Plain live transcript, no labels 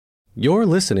You're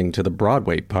listening to the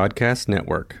Broadway Podcast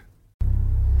Network.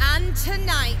 And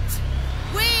tonight,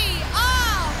 we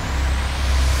are...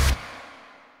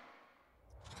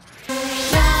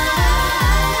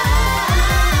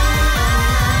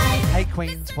 Hey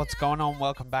Queens, what's going on?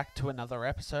 Welcome back to another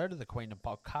episode of the Queendom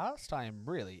Podcast. I am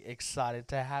really excited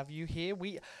to have you here.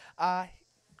 We are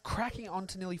cracking on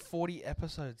to nearly 40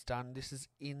 episodes done. This is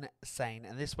insane.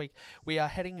 And this week we are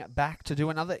heading back to do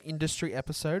another industry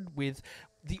episode with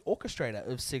the orchestrator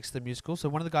of Six the Musical. So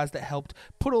one of the guys that helped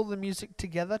put all the music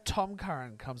together, Tom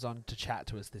Curran, comes on to chat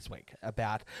to us this week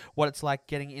about what it's like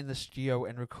getting in the studio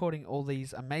and recording all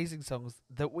these amazing songs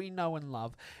that we know and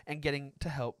love and getting to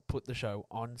help put the show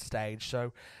on stage.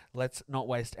 So let's not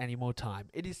waste any more time.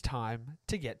 It is time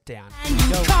to get down. And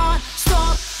you can't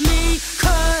stop me,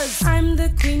 'cause I'm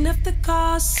the queen of the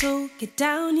castle. Get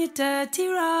down, you dirty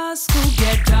rascal,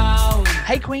 get down.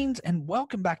 Hey Queens, and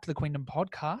welcome back to the Queendom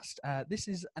Podcast. This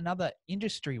is another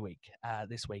industry week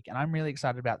this week, and I'm really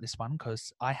excited about this one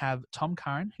because I have Tom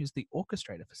Curran, who's the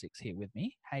orchestrator for Six, here with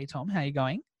me. Hey Tom, how are you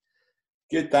going?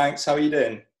 Good, thanks. How are you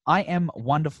doing? I am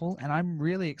wonderful, and I'm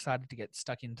really excited to get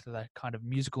stuck into the kind of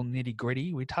musical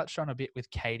nitty-gritty. We touched on a bit with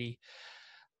Katie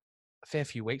a fair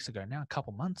few weeks ago now, a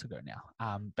couple months ago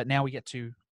now, but now we get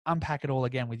to unpack it all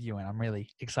again with you, and I'm really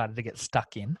excited to get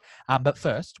stuck in. But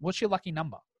first, what's your lucky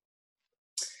number?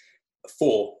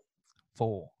 4.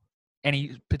 4.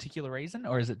 Any particular reason,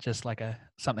 or is it just like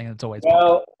something that's always...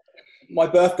 Well, my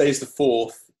birthday is the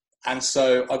 4th, and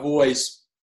so I've always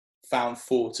found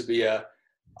 4 to be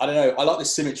I don't know, I like the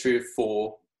symmetry of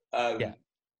 4,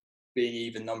 being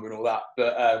even number and all that,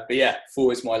 but yeah,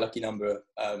 4 is my lucky number,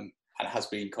 and it has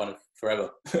been kind of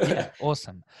forever. Yeah,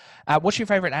 awesome. What's your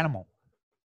favourite animal?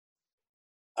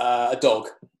 A dog.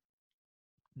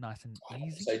 Nice and I have to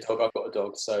easy. say dog, I've got a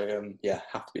dog, so yeah,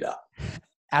 have to be that.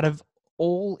 Out of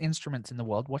all instruments in the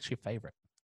world, what's your favourite?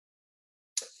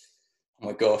 Oh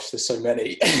my gosh, there's so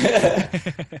many.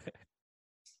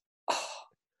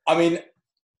 I mean,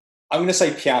 I'm going to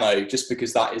say piano just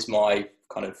because that is my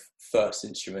kind of first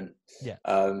instrument. Yeah.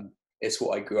 It's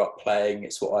what I grew up playing.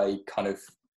 It's what I kind of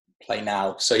play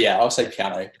now. So yeah, I'll say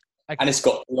piano. Okay. And it's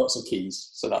got lots of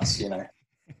keys. So that's, you know.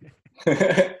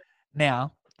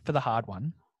 Now, for the hard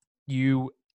one,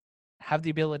 you have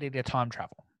the ability to time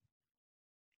travel.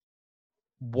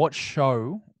 What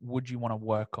show would you want to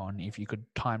work on if you could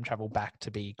time travel back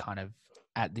to be kind of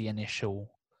at the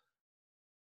initial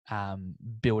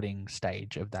building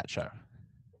stage of that show?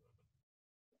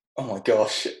 Oh my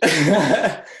gosh.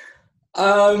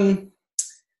 I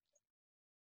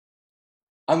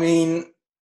mean,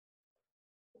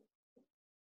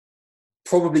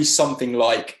 probably something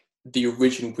like the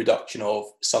original production of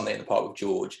Sunday in the Park with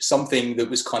George, something that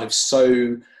was kind of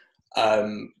so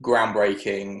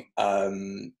groundbreaking,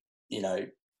 you know.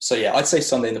 So yeah, I'd say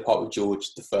Sunday in the Park with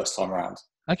George the first time around.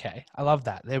 Okay, I love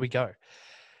that. There we go.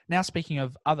 Now, speaking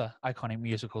of other iconic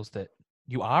musicals that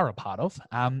you are a part of,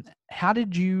 how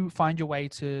did you find your way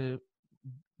to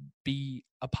be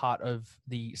a part of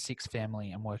the Six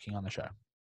family and working on the show?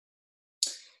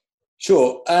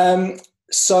 Sure.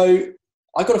 So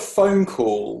I got a phone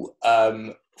call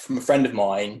from a friend of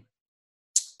mine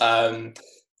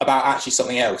about actually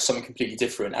something else, something completely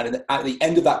different. And at the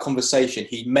end of that conversation,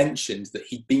 he mentioned that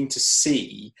he'd been to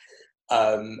see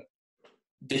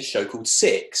this show called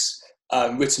Six,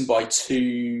 written by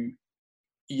 2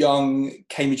 young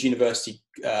Cambridge University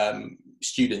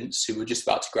students who were just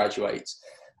about to graduate.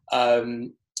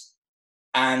 And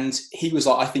he was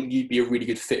like, I think you'd be a really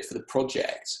good fit for the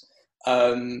project.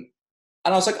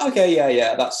 And I was like, okay,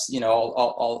 yeah, that's, you know,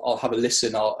 I'll have a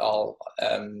listen. I'll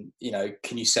you know,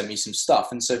 can you send me some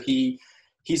stuff? And so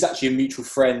he's actually a mutual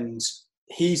friend.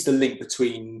 He's the link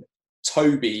between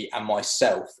Toby and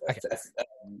myself, okay,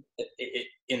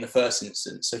 in the first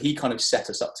instance. So he kind of set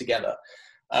us up together.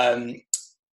 And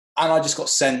I just got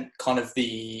sent kind of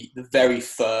the very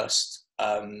first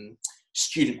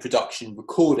student production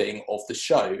recording of the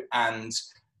show. And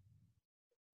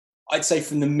I'd say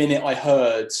from the minute I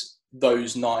heard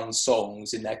those 9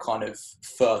 songs in their kind of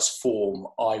first form,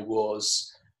 I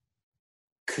was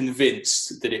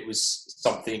convinced that it was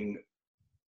something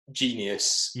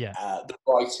genius. Yeah. The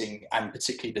writing and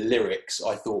particularly the lyrics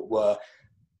I thought were,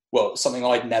 well, something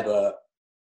I'd never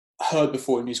heard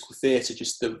before in musical theatre,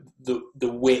 just the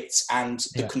wit and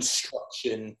the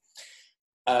construction,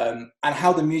 and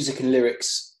how the music and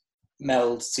lyrics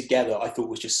meld together, I thought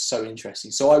was just so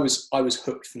interesting. So I was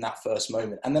hooked from that first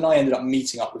moment. And then I ended up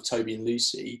meeting up with Toby and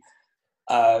Lucy,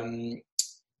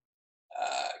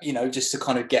 you know, just to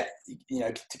kind of get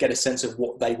a sense of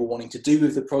what they were wanting to do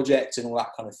with the project and all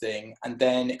that kind of thing. And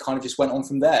then it kind of just went on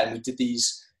from there. And we did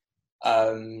these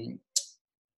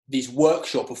these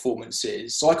workshop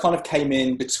performances. So I kind of came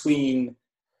in between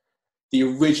the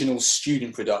original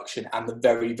student production and the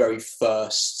very, very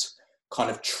first kind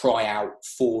of tryout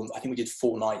I think we did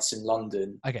 4 nights in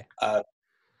London. Okay.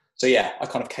 So yeah, I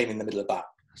kind of came in the middle of that.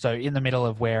 So in the middle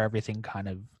of where everything kind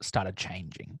of started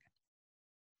changing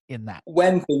in that.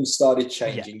 When things started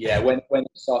changing, when it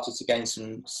started to gain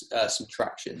some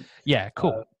traction. Yeah,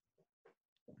 cool.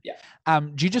 Yeah.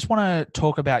 Do you just want to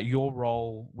talk about your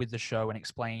role with the show and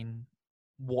explain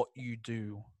what you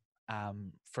do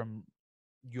from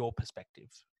your perspective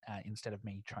instead of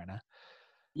me trying to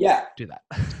do that?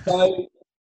 So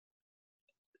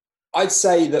I'd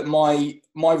say that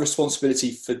my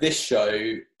responsibility for this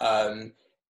show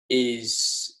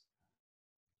is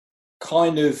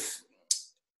kind of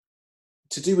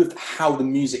to do with how the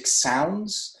music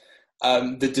sounds,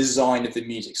 the design of the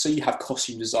music. So you have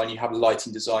costume design, you have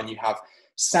lighting design, you have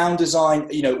sound design,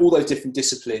 all those different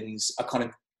disciplines are kind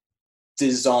of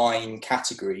design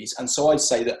categories. And so I'd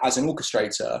say that as an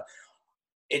orchestrator,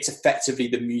 it's effectively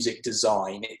the music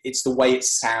design. It's the way it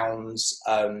sounds.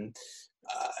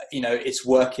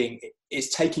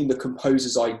 It's taking the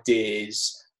composer's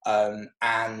ideas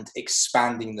and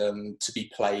expanding them to be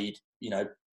played,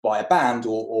 by a band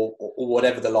or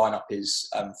whatever the lineup is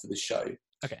for the show.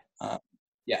 Okay.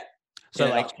 Yeah. So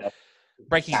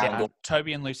breaking it down,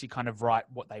 Toby and Lucy kind of write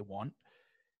what they want.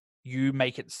 You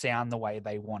make it sound the way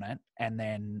they want it. And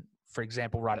then, for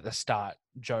example, right at the start,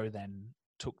 Joe then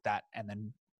took that and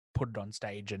then put it on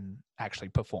stage and actually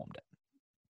performed it.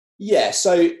 Yeah.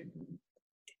 So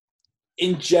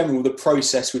in general, the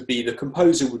process would be the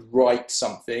composer would write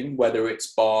something, whether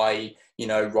it's by,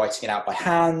 writing it out by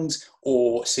hand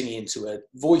or singing into a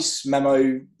voice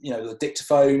memo, the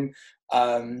dictaphone.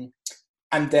 And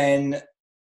then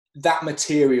that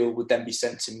material would then be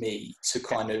sent to me to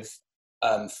kind of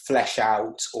flesh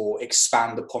out or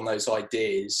expand upon those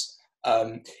ideas.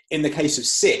 In the case of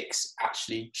 6,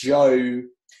 actually, Joe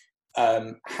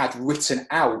had written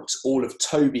out all of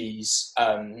Toby's,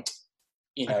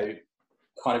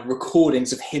 kind of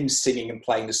recordings of him singing and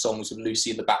playing the songs with Lucy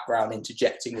in the background,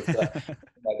 interjecting with the,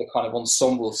 the kind of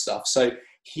ensemble stuff. So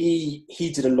he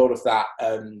did a lot of that,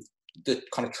 the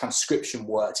kind of transcription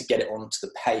work to get it onto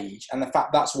the page. And in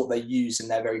fact, that's what they used in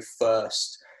their very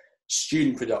first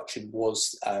student production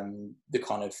was the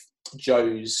kind of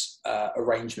Joe's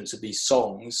arrangements of these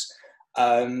songs.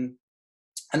 And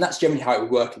that's generally how it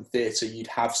would work in theatre. You'd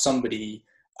have somebody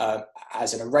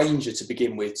as an arranger to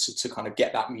begin with to kind of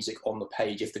get that music on the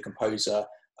page if the composer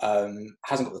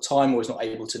hasn't got the time or is not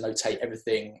able to notate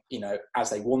everything,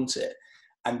 as they want it.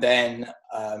 And then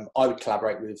I would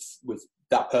collaborate with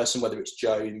that person, whether it's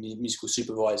Joe, the musical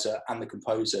supervisor, and the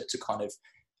composer to kind of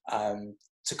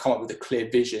to come up with a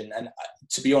clear vision. And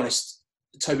to be honest,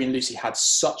 Toby and Lucy had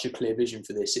such a clear vision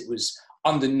for this. It was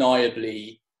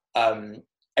undeniably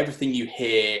everything you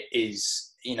hear is,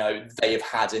 they have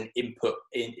had an input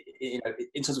in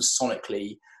terms of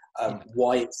sonically,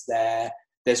 why it's there.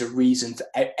 There's a reason for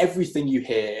everything you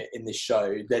hear in this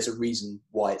show. There's a reason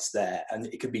why it's there, and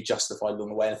it can be justified along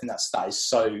the way. And I think that is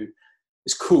so,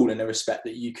 it's cool in the respect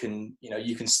that you can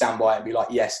stand by it and be like,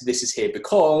 yes, this is here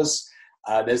because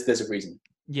there's a reason.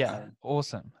 Yeah,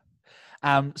 awesome.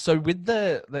 So with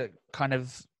the kind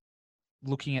of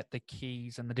looking at the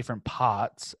keys and the different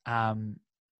parts,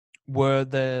 were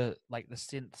the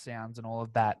synth sounds and all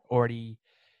of that already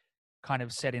kind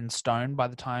of set in stone by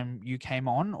the time you came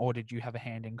on, or did you have a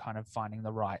hand in kind of finding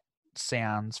the right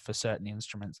sounds for certain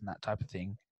instruments and that type of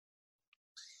thing?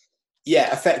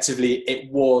 Yeah, effectively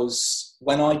it was,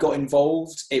 when I got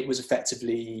involved, it was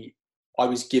effectively, I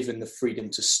was given the freedom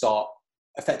to start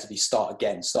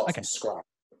again, from scratch.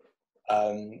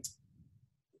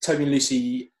 Toby and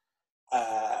Lucy,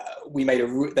 they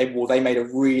made a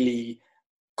really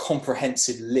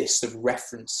comprehensive list of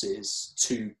references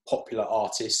to popular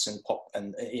artists and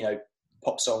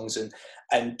pop songs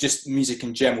and just music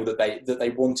in general that they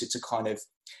wanted to kind of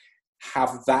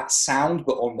have that sound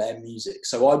but on their music.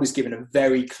 So I was given a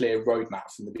very clear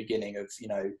roadmap from the beginning of,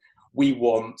 we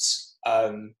want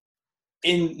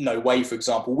in No Way, for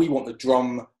example, we want the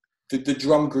drum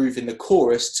groove in the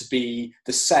chorus to be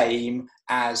the same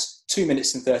as 2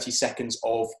 minutes and 30 seconds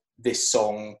of this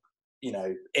song.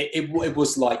 It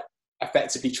was like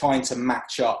effectively trying to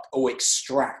match up or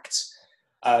extract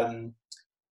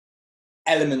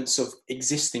elements of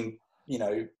existing,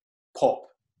 pop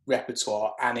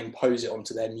repertoire and impose it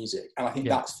onto their music. And I think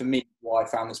that's, for me, why I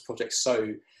found this project so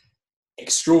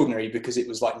extraordinary, because it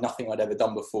was like nothing I'd ever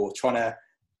done before, trying to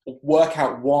work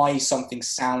out why something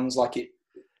sounds like it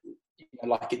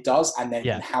does, and then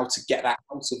how to get that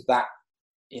out of that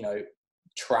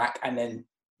track, and then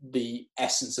the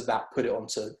essence of that, put it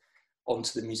onto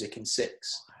the music in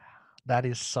 6. That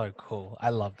is so cool. I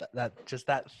love that.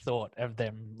 That thought of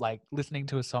them like listening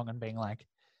to a song and being like,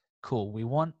 cool, we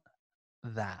want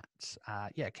that.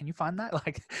 Yeah, can you find that?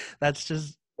 Like, that's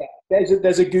just... Yeah.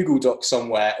 There's a Google Doc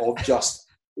somewhere of just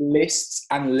lists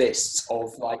and lists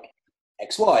of like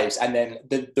ex-wives, and then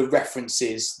the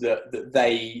references that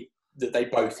they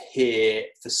both hear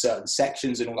for certain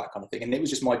sections and all that kind of thing. And it was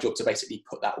just my job to basically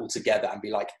put that all together and be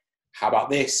like, how about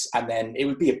this? And then it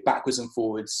would be a backwards and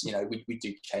forwards, we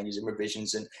do changes and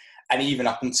revisions, and even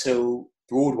up until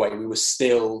Broadway, we were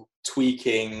still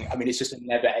tweaking. I mean, it's just a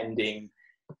never ending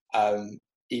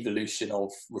evolution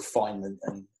of refinement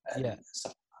and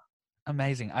stuff.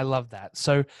 Amazing. I love that.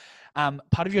 So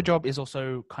part of your job is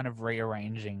also kind of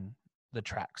rearranging the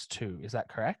tracks too. Is that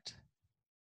correct?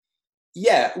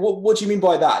 Yeah. What do you mean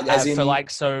by that?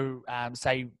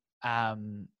 Say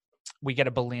we get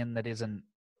a Berlin that isn't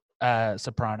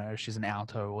soprano, she's an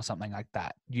alto or something like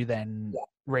that. You then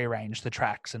rearrange the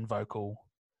tracks and vocal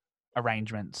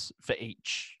arrangements for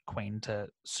each queen to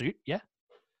suit. Yeah.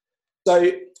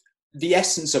 So the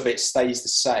essence of it stays the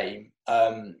same.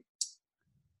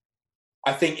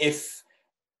 I think if,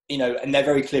 and they're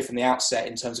very clear from the outset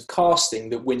in terms of casting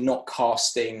that we're not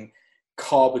casting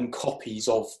carbon copies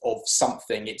of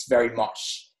something. It's very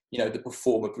much, the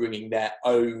performer bringing their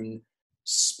own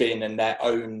spin and their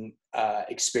own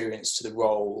experience to the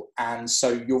role. And so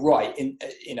you're right.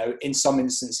 In some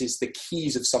instances, the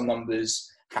keys of some numbers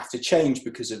have to change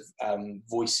because of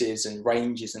voices and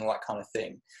ranges and all that kind of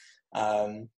thing.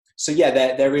 So yeah,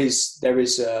 there's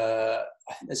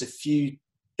a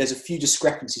few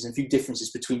discrepancies and a few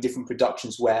differences between different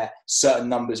productions where certain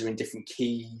numbers are in different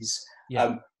keys.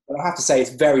 Yeah. But I have to say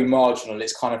it's very marginal.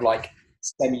 It's kind of like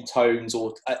semitones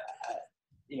or,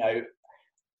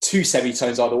 2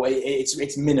 semitones either way.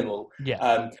 It's minimal.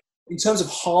 Yeah. In terms of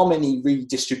harmony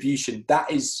redistribution,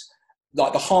 that is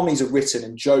like the harmonies are written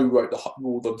and Joe wrote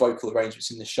all the vocal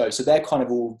arrangements in the show. So they're kind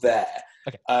of all there.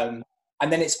 Okay.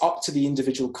 And then it's up to the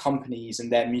individual companies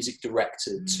and their music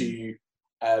director to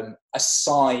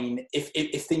assign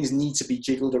if things need to be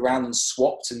jiggled around and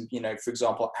swapped, and for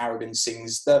example Aragon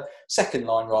sings the second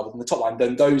line rather than the top line,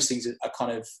 then those things are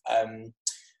kind of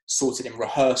sorted in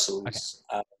rehearsals.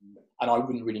 Okay. And I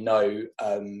wouldn't really know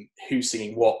who's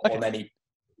singing what on any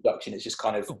production. It's just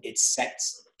kind of it's set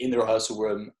in the rehearsal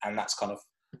room, and that's kind of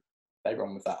they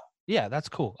run with that. Yeah, that's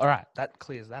cool. All right, that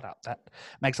clears that up. That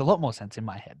makes a lot more sense in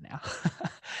my head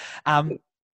now.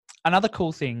 Another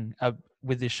cool thing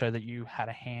with this show that you had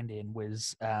a hand in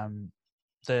was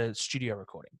the studio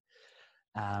recording.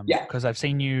 Because I've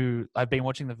been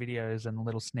watching the videos and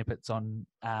little snippets on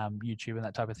YouTube and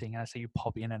that type of thing, and I see you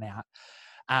pop in and out.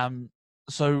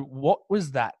 So what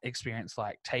was that experience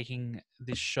like, taking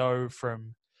this show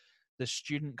from the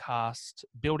student cast,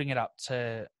 building it up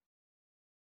to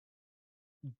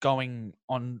going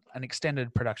on an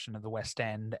extended production of the West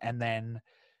End, and then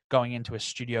going into a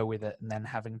studio with it, and then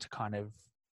having to kind of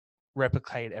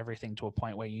replicate everything to a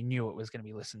point where you knew it was going to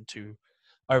be listened to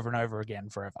over and over again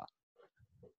forever?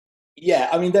 Yeah,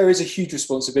 I mean, there is a huge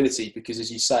responsibility because,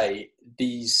 as you say,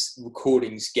 these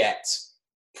recordings get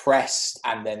pressed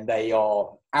and then they are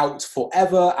out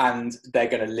forever, and they're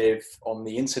going to live on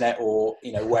the internet or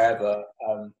wherever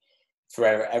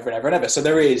forever, ever and ever and ever. So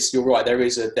you're right, there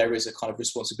is a kind of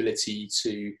responsibility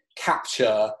to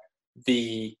capture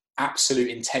the absolute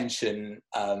intention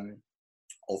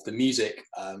of the music,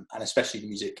 and especially the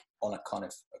music on a kind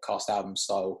of a cast album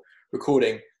style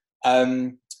recording.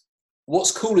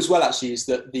 What's cool as well, actually, is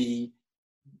that the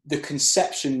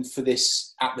conception for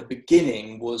this at the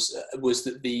beginning was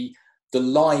that the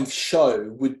live show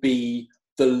would be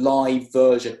the live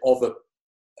version of a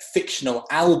fictional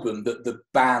album that the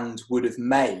band would have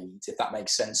made, if that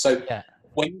makes sense. So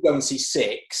when you go and see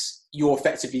Six, you're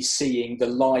effectively seeing the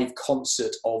live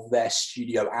concert of their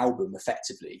studio album,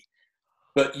 effectively.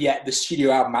 But yet the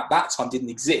studio album at that time didn't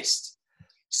exist.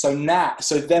 So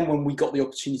then when we got the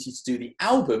opportunity to do the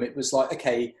album, it was like,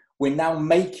 okay, we're now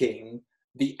making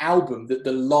the album that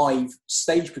the live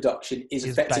stage production is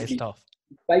effectively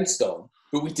based on,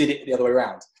 but we did it the other way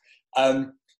around.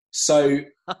 So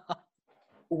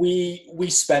we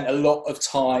spent a lot of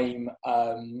time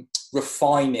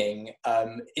refining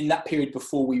in that period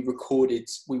before we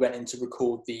went in to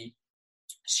record the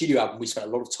studio album. We spent a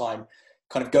lot of time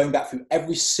kind of going back through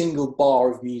every single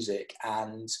bar of music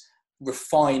and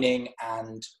refining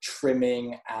and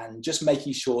trimming and just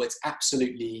making sure it's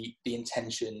absolutely the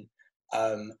intention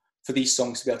for these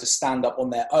songs to be able to stand up on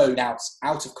their own out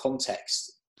of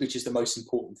context, which is the most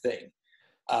important thing.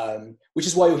 which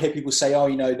is why you'll hear people say, oh,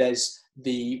 there's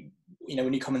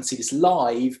when you come and see this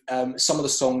live, some of the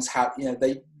songs have,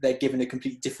 they're given a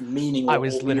completely different meaning. I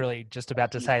was literally just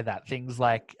about to say that. Things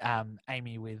like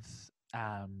Amy with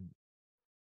I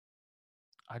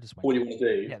just went, what do you want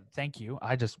to do? Yeah, thank you.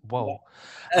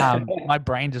 My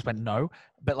brain just went no.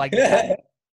 But like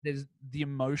there's the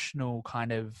emotional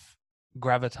kind of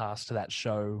gravitas to that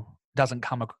show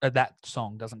that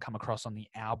song doesn't come across on the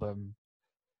album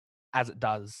as it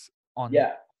does on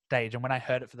stage. And when I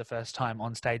heard it for the first time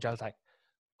on stage, I was like,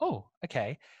 oh,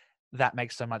 okay, that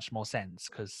makes so much more sense,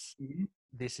 because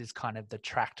this is kind of the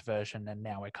tracked version, and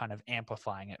now we're kind of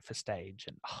amplifying it for stage.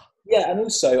 And and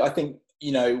also I think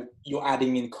you're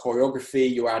adding in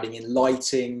choreography, you're adding in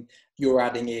lighting, you're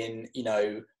adding in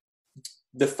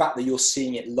the fact that you're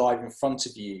seeing it live in front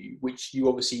of you, which you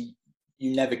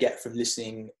never get from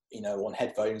listening on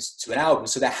headphones to an album.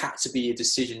 So there had to be a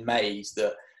decision made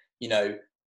that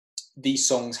these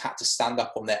songs had to stand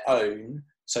up on their own.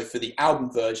 So for the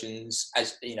album versions,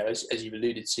 as you've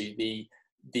alluded to, the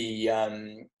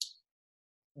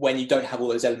when you don't have all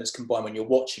those elements combined when you're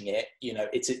watching it,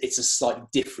 it's a slightly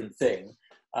different thing,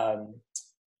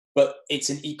 but it's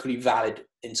an equally valid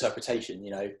interpretation.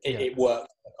 It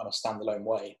works in a kind of standalone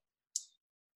way.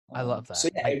 I love that. So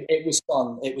it was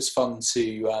fun. It was fun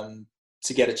to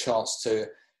get a chance to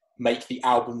make the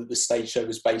album that the stage show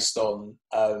was based on,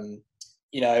 and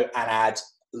add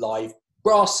live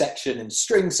brass section and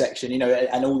string section,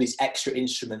 and all these extra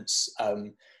instruments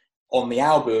on the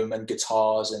album, and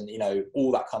guitars, and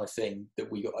all that kind of thing that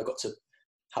I got to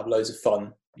have loads of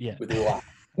fun with all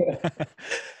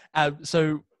that.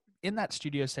 So in that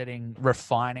studio setting,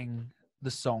 refining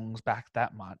the songs back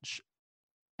that much,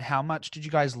 how much did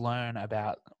you guys learn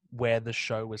about where the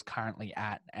show was currently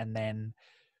at, and then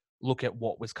look at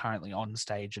what was currently on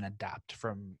stage and adapt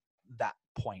from that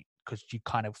point? Because you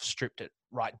kind of stripped it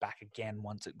right back again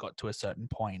once it got to a certain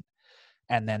point,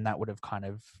 and then that would have kind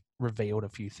of revealed a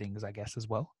few things, I guess, as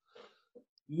well.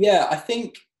 Yeah, I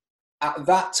think at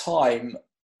that time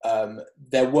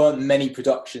there weren't many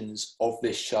productions of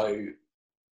this show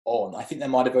on. I think there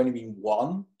might have only been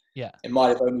one. Yeah, it might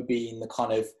have only been the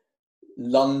kind of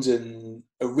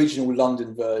original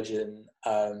London version.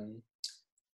 I'm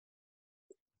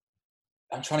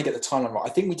trying to get the timeline right. I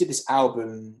think we did this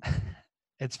album.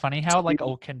 It's funny how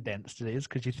all condensed it is,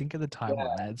 because you think of the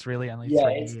timeline, it's really only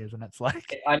 3 years, and it's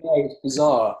like... I know, it's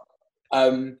bizarre.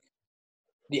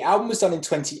 The album was done in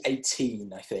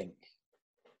 2018, I think.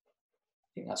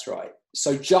 I think that's right.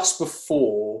 So just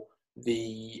before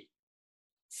the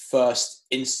first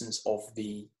instance of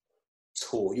the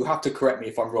tour. You'll have to correct me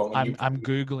if I'm wrong. I'm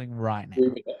Googling right now.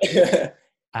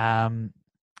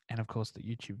 And of course the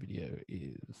YouTube video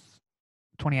is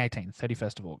 2018,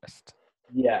 31st of August.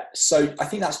 Yeah, so I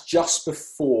think that's just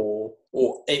before,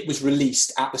 or it was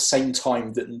released at the same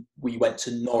time that we went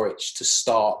to Norwich to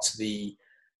start the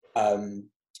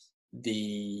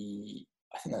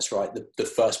I think that's right, the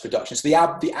first production. So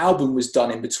the album was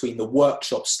done in between the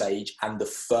workshop stage and the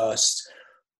first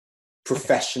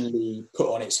professionally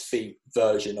put on its feet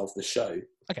version of the show.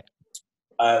 Okay.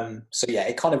 So yeah,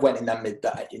 it kind of went in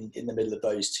the middle of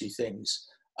those two things.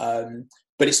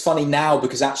 But it's funny now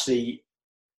because actually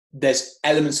there's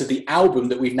elements of the album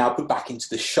that we've now put back into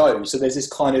the show. So there's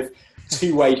this kind of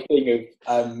two-way thing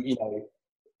of,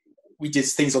 we did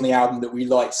things on the album that we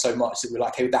liked so much that we're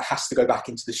like, hey, that has to go back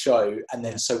into the show. And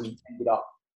then so we ended up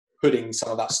putting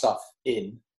some of that stuff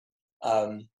in.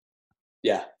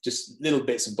 Just little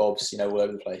bits and bobs, all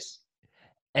over the place.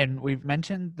 And we've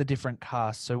mentioned the different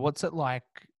casts. So what's it like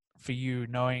for you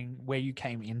knowing where you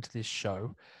came into this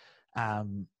show, now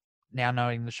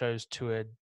knowing the show's toured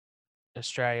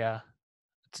Australia,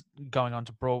 it's going on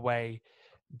to Broadway,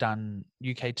 done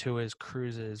UK tours,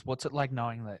 cruises. What's it like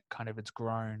knowing that kind of it's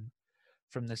grown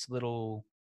from this little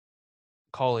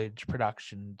college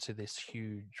production to this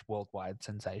huge worldwide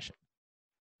sensation?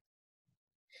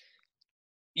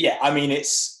 Yeah, I mean,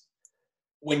 it's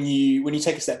when you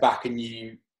take a step back and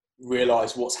you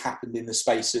realize what's happened in the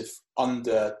space of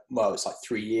it's like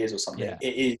 3 years or something. Yeah.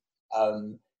 It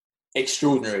is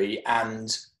extraordinary,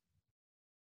 and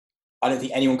I don't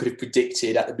think anyone could have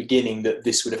predicted at the beginning that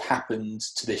this would have happened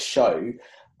to this show.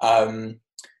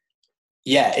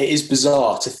 It is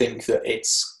bizarre to think that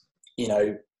it's,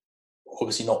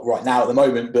 obviously not right now at the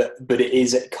moment, but it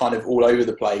is kind of all over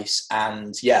the place.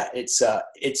 And yeah,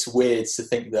 it's weird to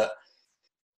think that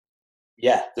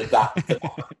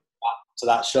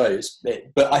that shows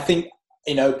it. But I think,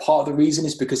 part of the reason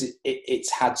is because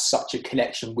it's had such a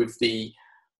connection with the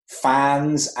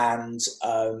fans and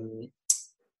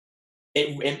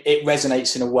it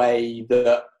resonates in a way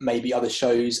that maybe other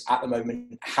shows at the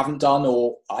moment haven't done,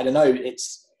 or I don't know.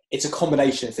 It's a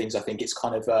combination of things. I think it's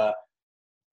kind of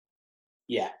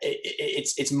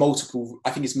it's multiple.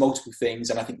 I think it's multiple things,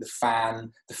 and I think the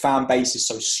fan base is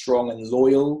so strong and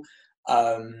loyal,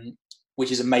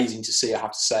 which is amazing to see. I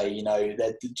have to say, you know,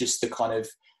 they're just the kind of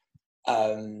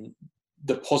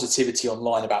the positivity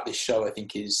online about this show, I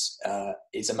think, is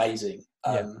amazing.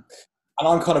 And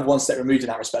I'm kind of one step removed in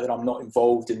that respect, that I'm not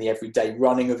involved in the everyday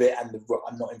running of it, and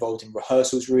I'm not involved in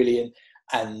rehearsals really,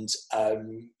 and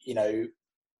you know,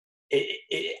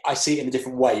 I see it in a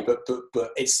different way, but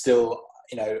it's still,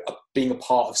 you know, being a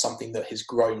part of something that has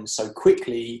grown so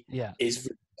quickly is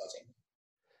really exciting.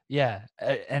 Yeah,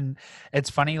 and it's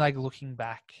funny, like looking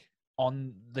back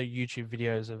on the YouTube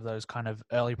videos of those kind of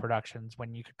early productions,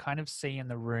 when you could kind of see in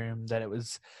the room that it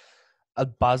was a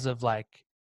buzz of like,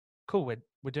 cool,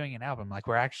 we're doing an album, like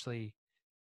we're actually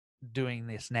doing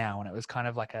this now. And it was kind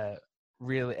of like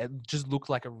it just looked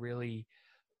like a really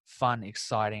fun,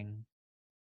 exciting,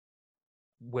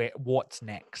 what's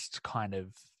next kind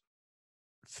of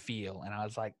feel. And I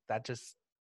was like, that just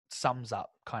sums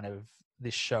up kind of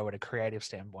this show at a creative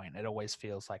standpoint. It always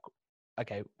feels like,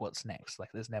 okay, what's next? Like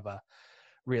there's never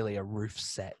really a roof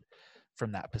set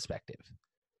from that perspective.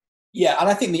 Yeah, and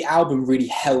I think the album really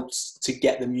helped to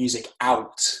get the music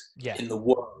out in the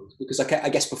world, because I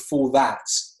guess before that,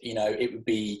 you know, it would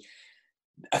be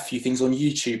a few things on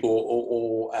YouTube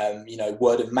or you know,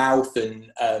 word of mouth,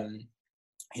 and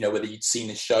you know, whether you'd seen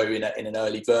the show in an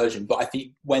early version. But I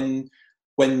think when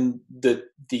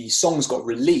the songs got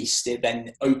released, it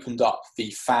then opened up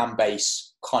the fan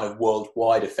base kind of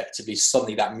worldwide. Effectively,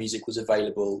 suddenly that music was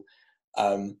available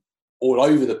all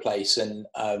over the place, and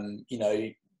you know,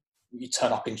 you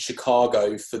turn up in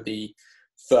Chicago for the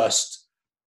first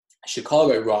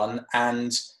Chicago run,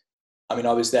 and I mean,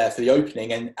 I was there for the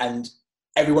opening, and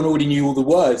everyone already knew all the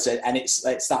words, and it's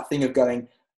that thing of going,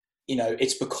 you know,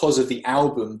 it's because of the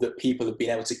album that people have been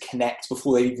able to connect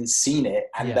before they've even seen it,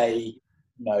 and they, you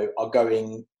know, are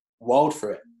going wild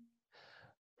for it.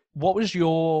 What was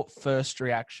your first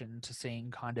reaction to seeing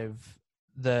kind of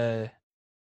the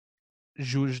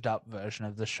zhuzhed up version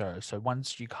of the show? So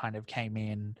once you kind of came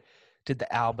in, did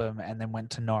the album, and then went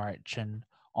to Norwich and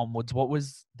onwards, what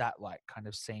was that like, kind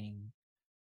of seeing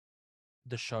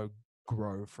the show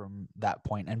grow from that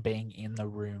point and being in the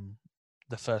room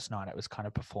the first night it was kind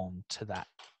of performed to that?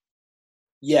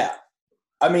 Yeah,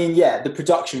 I mean, the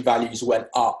production values went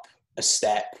up a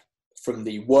step from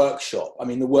the workshop. I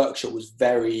mean, the workshop was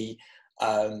very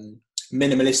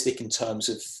minimalistic in terms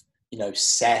of, you know,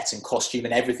 set and costume,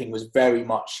 and everything was very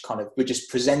much kind of, we're just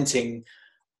presenting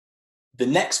the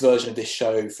next version of this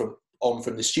show from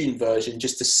the student version,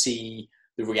 just to see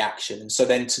the reaction. And so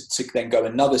then to then go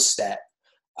another step,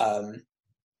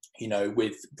 you know,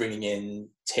 with bringing in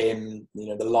Tim, you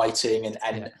know, the lighting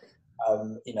and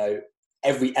you know,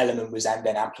 every element was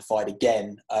then amplified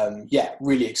again.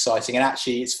 Really exciting. And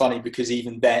actually, it's funny because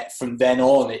even then, from then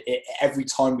on, every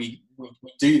time we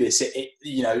do this, it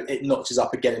you know, it notches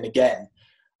up again and again.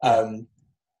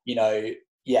 You know,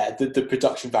 the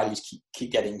production values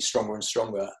keep getting stronger and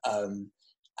stronger.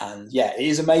 And it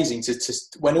is amazing to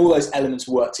when all those elements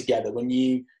work together. When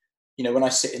you know, when I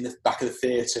sit in the back of the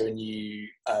theatre and you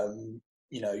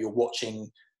know, you're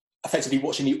effectively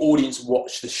watching the audience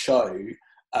watch the show,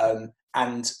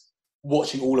 and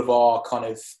watching all of our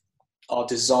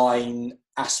design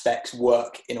aspects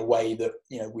work in a way that,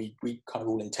 you know, we kind of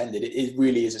all intended. It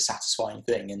really is a satisfying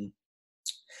thing, and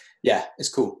it's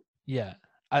cool. Yeah.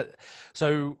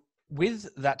 So with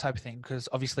that type of thing, because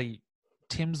obviously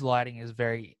Tim's lighting is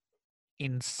very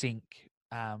in sync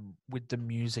with the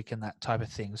music and that type of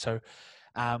thing. So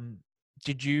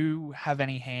did you have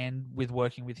any hand with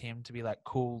working with him to be like,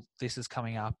 cool, this is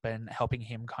coming up, and helping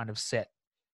him kind of set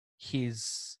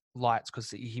his lights,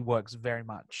 because he works very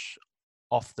much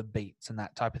off the beats and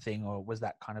that type of thing? Or was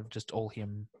that kind of just all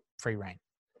him, free reign?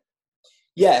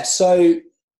 Yeah, so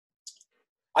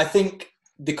I think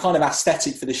the kind of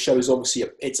aesthetic for this show is obviously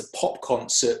it's a pop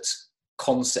concert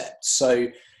concept. So,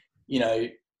 you know,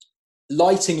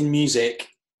 lighting and music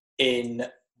in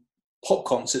pop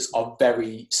concerts are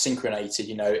very synchronated.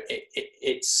 You know,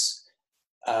 it's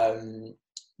the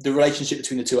relationship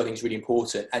between the two, I think, is really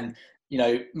important. And, you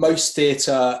know, most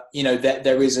theatre, you know,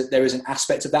 there is an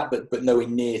aspect of that, but nowhere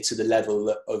near to the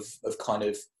level of kind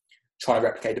of trying to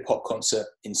replicate a pop concert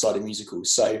inside a musical.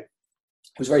 So it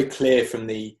was very clear from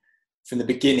the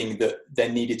beginning that there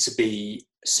needed to be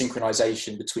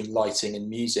synchronization between lighting and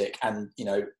music, and, you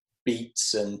know,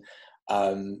 beats and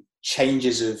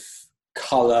changes of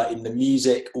color in the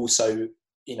music. Also,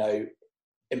 you know,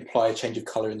 imply a change of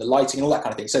color in the lighting and all that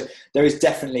kind of thing. So there is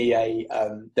definitely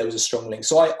there was a strong link.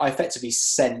 So I effectively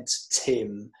sent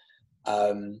Tim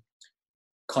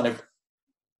kind of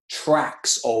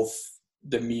tracks of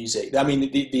the music. I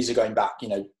mean, these are going back,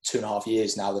 2.5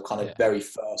 years now, the kind of very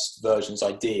first versions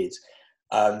I did.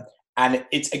 And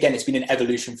it's been an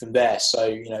evolution from there.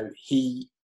 So, he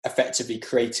effectively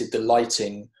created the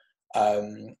lighting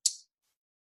to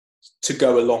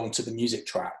go along to the music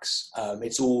tracks.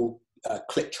 It's all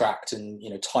click tracked and,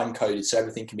 time coded, so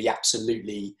everything can be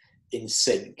absolutely in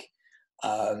sync.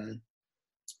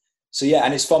 So yeah,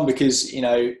 and it's fun because,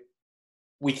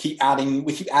 we keep adding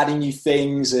new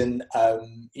things, and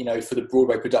for the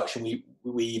Broadway production,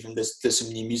 we even there's some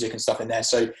new music and stuff in there.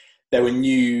 So there were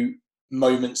new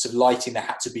moments of lighting that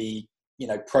had to be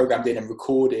programmed in and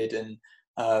recorded, and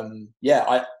I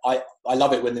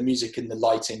love it when the music and the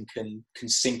lighting can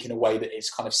sync in a way that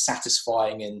is kind of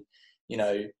satisfying, and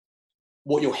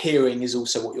what you're hearing is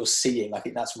also what you're seeing. I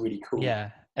think that's really cool.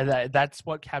 Yeah. And that's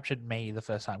what captured me the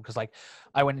first time, because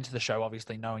I went into the show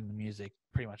obviously knowing the music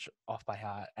pretty much off by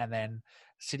heart, and then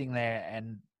sitting there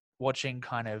and watching,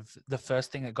 kind of the first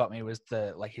thing that got me was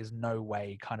his no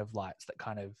way kind of lights that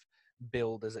kind of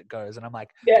build as it goes, and I'm like,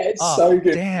 yeah, it's so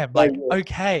good. Damn, so good.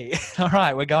 Okay, all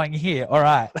right, we're going here. All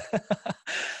right.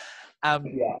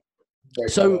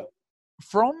 So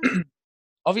from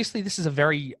obviously this is a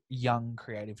very young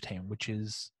creative team, which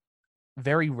is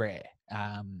very rare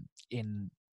in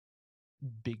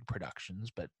big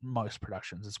productions, but most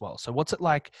productions as well. So what's it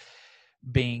like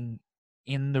being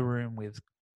in the room with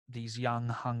these young,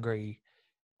 hungry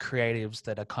creatives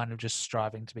that are kind of just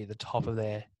striving to be the top of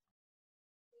their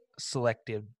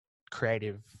selected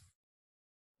creative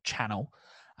channel,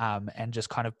 and just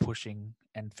kind of pushing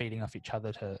and feeding off each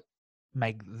other to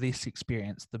make this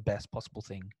experience the best possible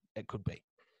thing it could be?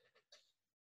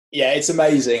 Yeah, it's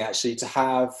amazing actually to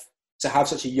have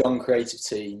such a young creative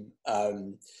team.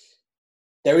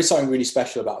 There is something really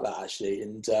special about that actually,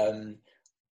 and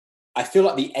I feel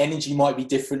like the energy might be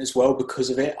different as well because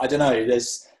of it. I don't know.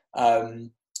 There's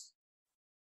we're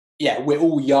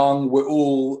all young. We're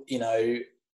all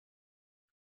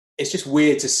it's just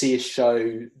weird to see a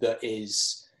show that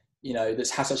is that's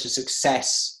had such a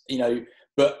success.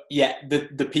 But yeah,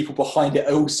 the people behind it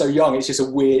are all so young. It's just a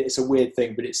weird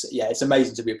thing. But it's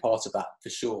amazing to be a part of that for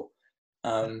sure.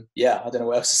 I don't know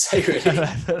what else to say really.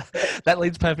 That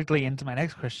leads perfectly into my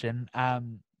next question.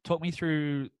 Talk me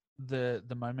through the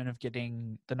moment of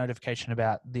getting the notification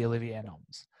about the Olivier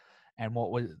noms, and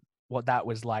what that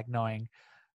was like, knowing,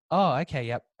 oh, okay,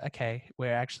 yep, okay,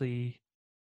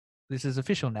 this is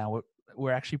official now.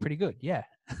 We're actually pretty good. Yeah.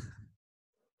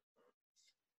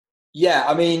 Yeah,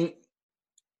 I mean,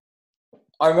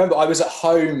 I remember I was at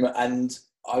home and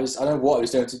I don't know what I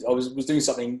was doing. I was doing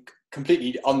something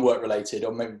completely unwork related,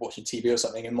 or maybe watching TV or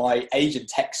something. And my agent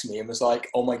texted me and was like,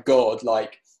 "Oh my God,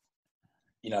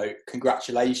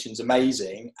 congratulations,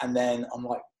 amazing." And then I'm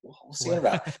like, "What's he on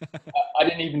about?" I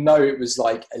didn't even know it was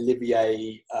like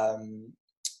Olivier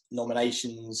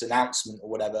nominations announcement or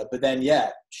whatever. But then,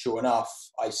 sure enough,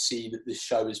 I see that this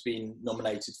show has been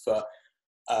nominated for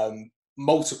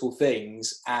multiple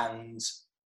things, and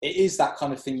it is that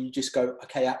kind of thing. You just go,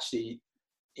 okay, actually,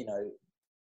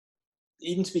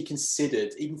 even to be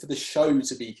considered, even for the show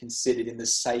to be considered in the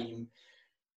same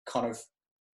kind of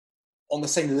on the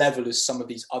same level as some of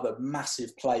these other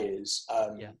massive players,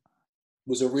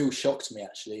 was a real shock to me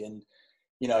actually. And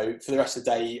for the rest of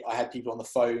the day, I had people on the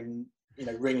phone,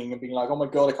 ringing and being like, "Oh my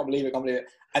God, I can't believe it."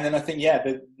 And then I think,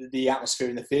 the atmosphere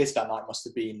in the theatre that night must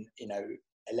have been,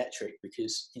 electric,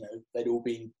 because they'd all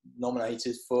been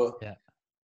nominated for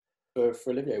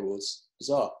Olivier Awards.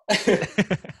 Bizarre.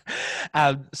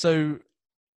 So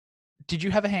did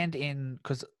you have a hand in,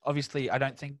 because obviously I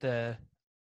don't think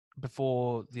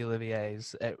before the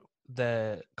Oliviers,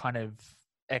 the kind of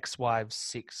Ex-Wives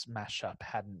 6 mashup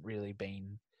hadn't really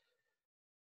been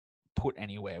put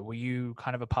anywhere. Were you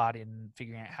kind of a part in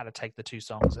figuring out how to take the two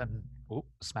songs and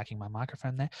smacking my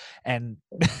microphone there and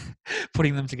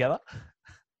putting them together?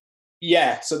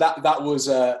 Yeah, so that was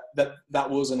that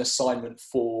was an assignment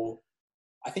for,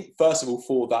 I think, first of all,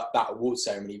 for that award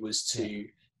ceremony, was to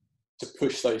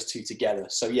push those two together.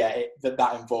 So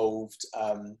that involved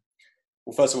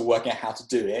first of all working out how to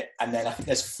do it, and then I think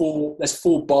there's four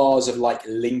bars of like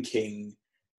linking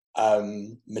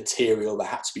material that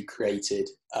had to be created.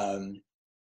 I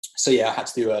had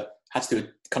to do a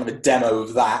kind of a demo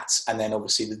of that, and then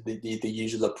obviously the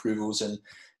usual approvals, and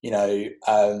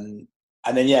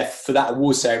and then for that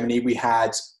award ceremony we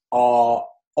had our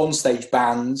onstage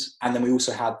band, and then we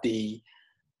also had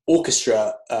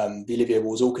orchestra, the Olivier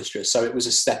Awards orchestra. So it was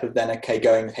a step of then,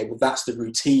 okay, well, that's the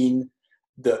routine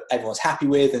that everyone's happy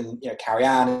with, and carry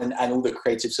on, and all the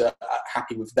creatives are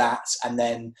happy with that. And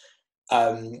then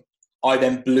I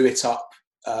then blew it up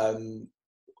kind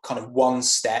of one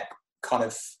step, kind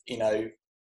of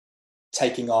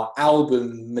taking our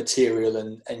album material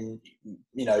and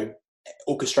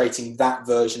orchestrating that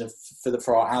version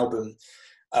for our album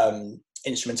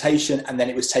instrumentation, and then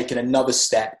it was taken another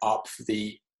step up for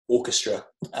the orchestra.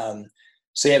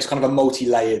 So yeah, it's kind of a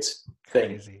multi-layered thing.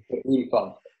 Crazy. Really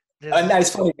fun. And now it's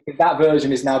funny because that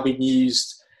version is now being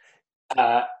used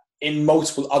in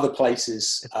multiple other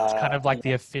places. It's kind of like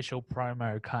the official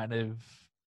promo kind of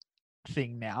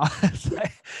thing now. That's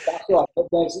right.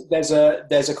 There's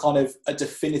a kind of a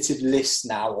definitive list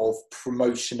now of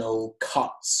promotional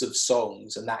cuts of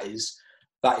songs, and that is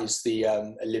the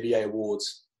Olivier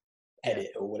Awards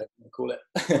edit, or whatever you call it.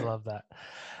 I love that.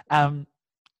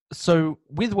 So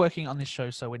with working on this show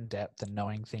so in depth and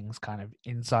knowing things kind of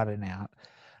inside and out,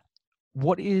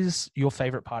 what is your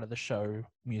favorite part of the show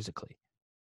musically?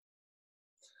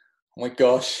 Oh my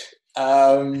gosh.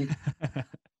 Now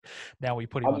we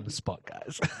put him on the spot,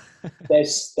 guys.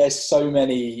 there's so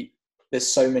many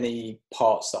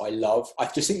parts that I love. I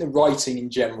just think the writing in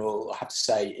general, I have to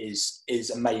say,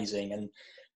 is amazing. And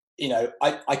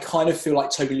I kind of feel like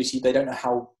Toby and Lucy, they don't know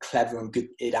how clever and good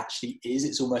it actually is.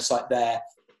 It's almost like they're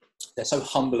so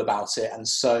humble about it, and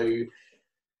so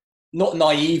not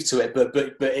naive to it, but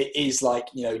it is like,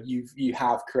 you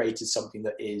have created something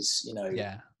that is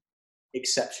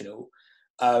exceptional.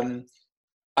 I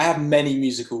have many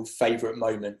musical favorite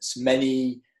moments,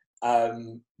 many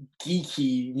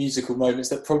geeky musical moments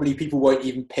that probably people won't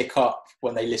even pick up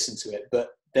when they listen to it, but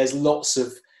there's lots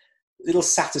of little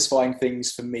satisfying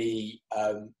things for me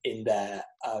in there.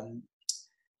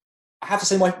 I have to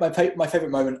say my favorite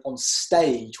moment on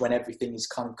stage, when everything is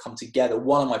kind of come together,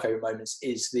 one of my favorite moments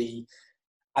is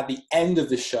at the end of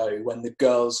the show, when the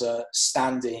girls are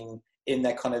standing in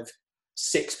their kind of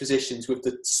 6 positions with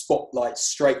the spotlight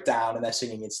straight down, and they're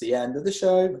singing "It's the End of the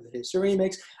Show," it's a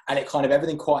remix, and it kind of,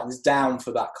 everything quietens down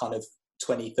for that kind of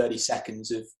 20-30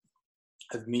 seconds of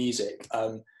music.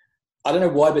 I don't know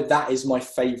why, but that is my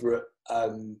favorite.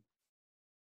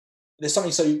 There's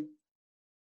something so,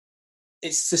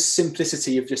 it's the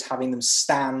simplicity of just having them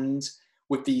stand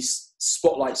with these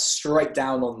spotlights straight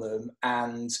down on them,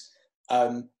 and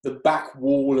the back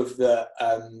wall of the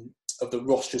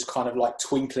rosters kind of like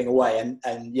twinkling away,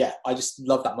 and yeah, I just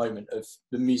love that moment of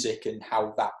the music and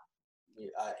how that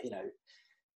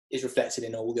is reflected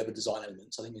in all the other design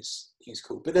elements. I think it's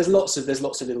cool. But there's lots of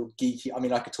little geeky. I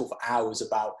mean, I could talk for hours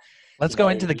about. Let's go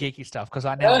into the geeky stuff, because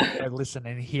I now want to listen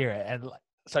and hear it. And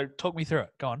so, talk me through it.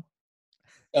 Go on.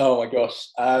 Oh my gosh.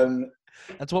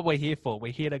 That's what we're here for.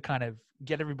 We're here to kind of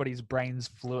get everybody's brains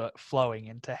flowing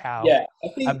into how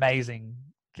amazing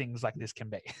things like this can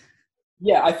be.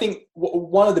 Yeah, I think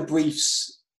one of the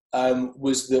briefs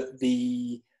was that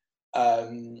they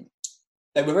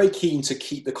were very keen to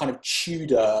keep the kind of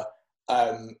Tudor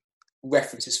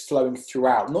references flowing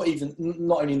throughout, not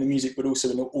only in the music, but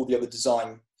also in all the other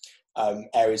design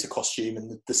areas, the costume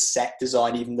and the set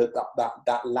design, even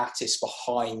that lattice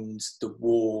behind the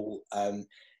wall,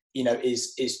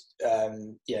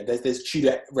 there's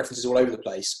Tudor references all over the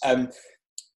place, and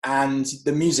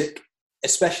the music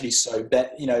especially so.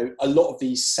 That a lot of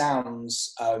these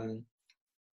sounds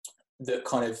that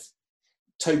kind of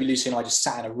Toby, Lucy, and I just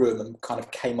sat in a room and kind of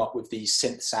came up with these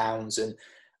synth sounds, and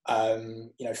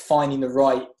finding the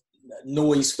right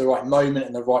noise for the right moment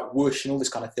and the right whoosh and all this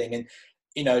kind of thing. And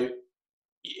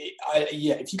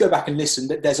if you go back and listen,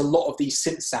 there's a lot of these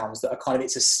synth sounds that are kind of,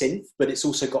 it's a synth, but it's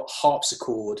also got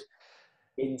harpsichord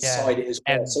inside it as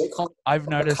well. And so it kind of, I've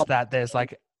noticed that there's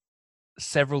like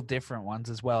several different ones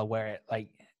as well, where it, like,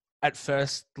 at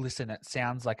first listen, it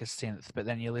sounds like a synth, but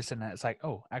then you listen and it's like,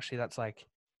 oh, actually that's like,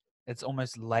 it's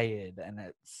almost layered, and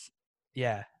it's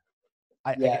there's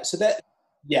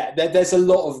a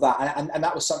lot of that, and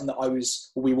that was something that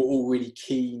we were all really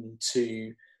keen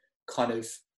to kind of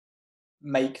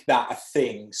make that a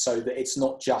thing, so that it's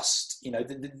not just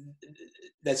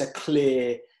there's a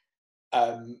clear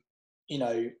I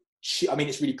mean,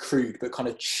 it's really crude, but kind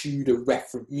of Tudor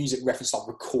music reference, like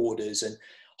recorders and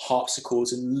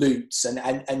harpsichords and lutes, and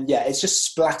it's just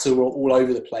splatter all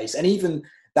over the place. And even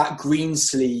that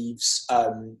Greensleeves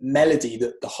melody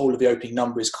that the whole of the opening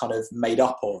number is kind of made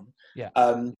up on. Yeah.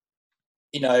 I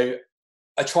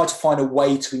tried to find a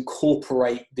way to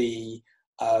incorporate the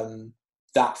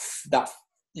that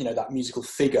musical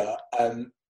figure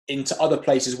into other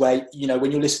places where,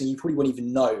 when you're listening, you probably won't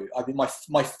even know. I mean,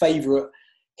 my favorite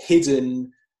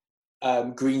hidden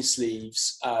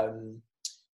Greensleeves,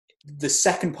 the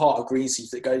second part of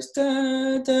Greensleeves that goes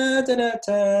da da da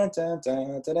da da da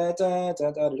da da da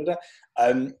da da da.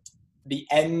 The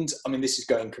end. I mean, this is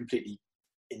going completely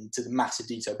into the massive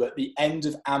detail, but the end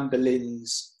of Anne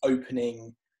Boleyn's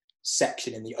opening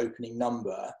section in the opening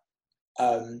number,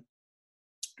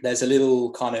 there's a little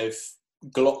kind of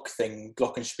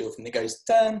glockenspiel thing that goes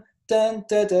dun dun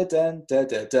dun dun dun dun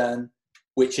dun, dun,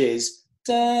 which is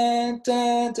dun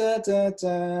dun dun dun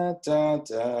dun dun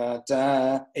dun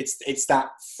dun. It's that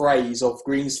phrase of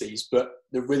Greensleeves, but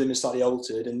the rhythm is slightly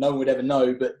altered, and no one would ever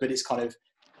know. But it's kind of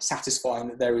satisfying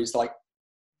that there is like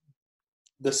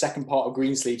the second part of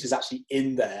Greensleeves is actually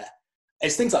in there.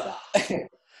 It's things like that.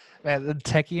 Man, the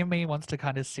techie in me wants to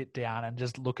kind of sit down and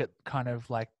just look at kind of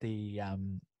like the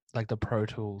Pro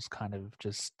Tools, kind of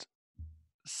just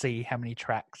see how many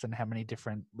tracks and how many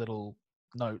different little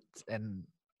notes, and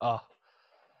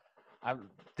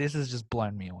this has just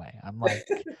blown me away. I'm like,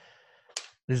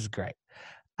 this is great.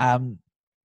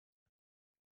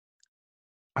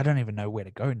 I don't even know where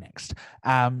to go next.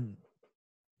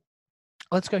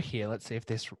 Let's go here. Let's see if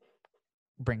this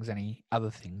brings any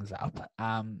other things up.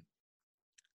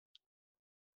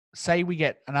 Say we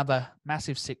get another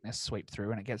massive sickness sweep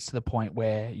through, and it gets to the point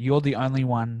where you're the only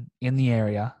one in the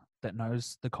area that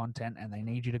knows the content, and they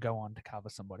need you to go on to cover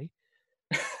somebody.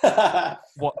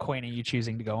 What queen are you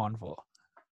choosing to go on for?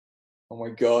 Oh my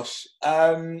gosh.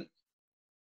 I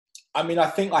mean, I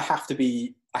think I have to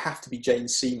be Jane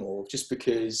Seymour, just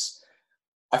because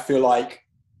I feel like,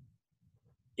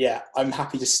 yeah, I'm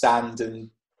happy to stand and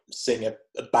sing a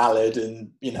ballad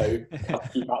and, you know,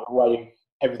 keep out of the way of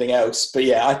everything else. But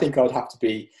yeah, I think I'd have to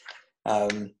be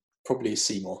probably a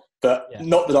Seymour. But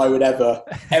not that I would ever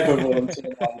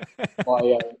volunteer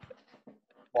my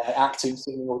acting,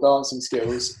 singing, or dancing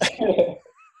skills.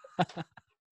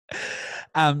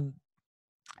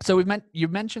 So you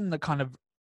mentioned the kind of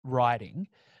writing.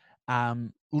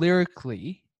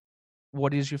 Lyrically,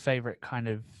 what is your favorite kind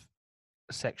of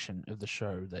section of the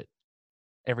show that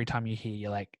every time you hear,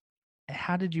 you're like,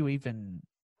 how did you even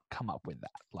come up with that?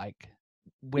 Like,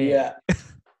 where? Yeah.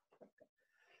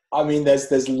 I mean,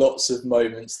 there's lots of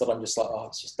moments that I'm just like, oh,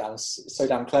 it's just so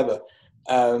damn clever.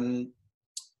 The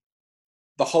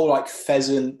whole like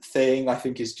pheasant thing, I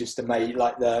think, is just amazing.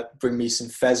 Like the bring me some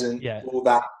pheasant, all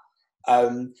that.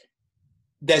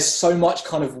 There's so much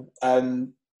kind of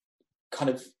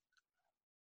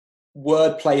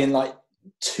wordplay in like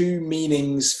two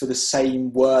meanings for the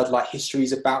same word. Like history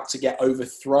is about to get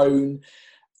overthrown.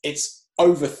 It's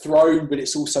overthrown, but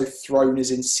it's also thrown as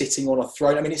in sitting on a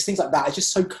throne. I mean, it's things like that. It's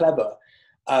just so clever.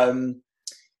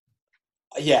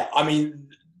 Yeah, I mean,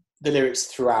 the lyrics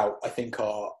throughout, I think,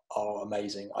 are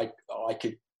amazing. I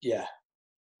could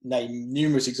name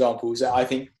numerous examples. I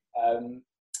think Don't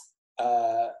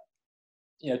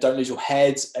Lose Your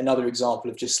Head, another example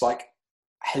of just like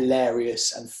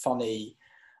hilarious and funny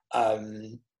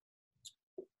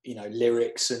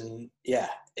lyrics, and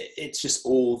it's just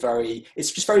all very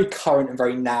current and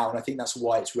very now, and I think that's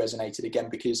why it's resonated again,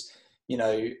 because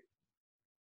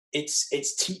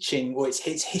it's teaching, or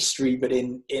it's history, but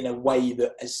in a way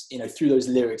that, as through those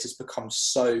lyrics, has become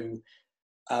so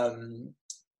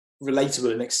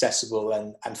relatable and accessible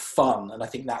and fun. And I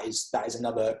think that is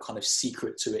another kind of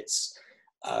secret to its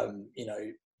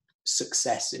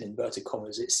success, in inverted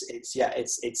commas. It's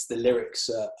the lyrics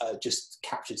are just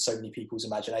captured so many people's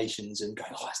imaginations and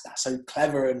going, oh, that's so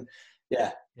clever. And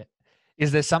yeah.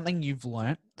 Is there something you've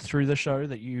learnt through the show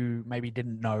that you maybe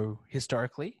didn't know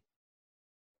historically?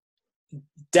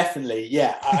 Definitely,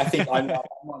 yeah. I think I'm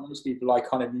one of those people. I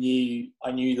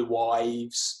knew the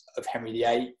wives of Henry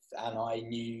VIII, and I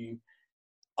knew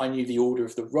the order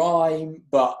of the rhyme,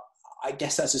 but I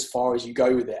guess that's as far as you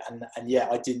go with it. And yeah,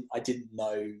 I didn't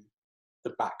know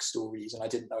the backstories, and I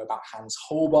didn't know about Hans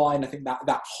Holbein. I think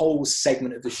that whole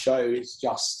segment of the show is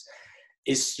just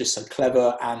so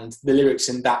clever, and the lyrics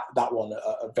in that one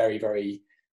are very, very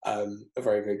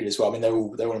very, very good as well. I mean, they're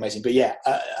all amazing. But yeah,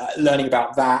 learning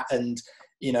about that, and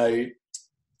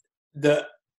that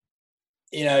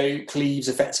Cleves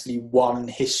effectively won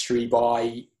history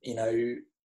by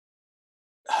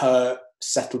her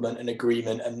settlement and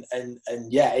agreement,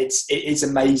 and yeah, it is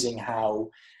amazing how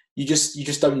you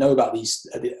just don't know about these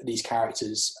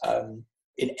characters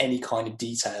in any kind of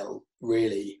detail,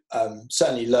 really.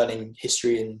 Certainly learning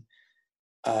history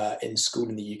in school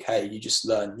in the UK, you just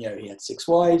learn, he had 6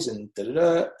 wives and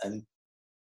and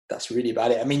that's really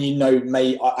about it. I mean,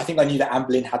 I think I knew that Anne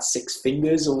Boleyn had 6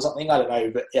 fingers or something. I don't know,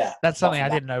 but yeah, that's something I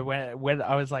didn't know. When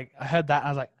I was like, I heard that, and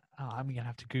I was like, oh, I'm gonna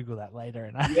have to Google that later.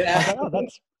 And I was like, oh,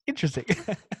 that's interesting.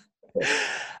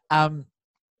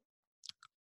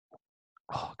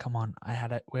 Oh, come on. I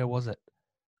had it. Where was it?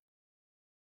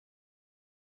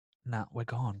 Nah, we're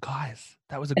gone. Guys,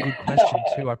 that was a good question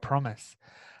too, I promise.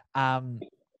 Um,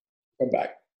 Come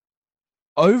back.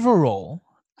 Overall,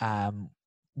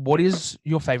 what is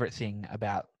your favorite thing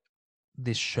about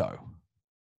this show?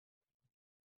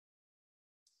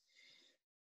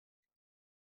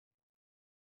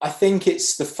 I think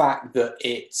it's the fact that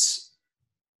it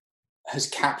has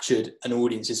captured an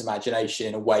audience's imagination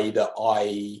in a way that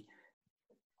I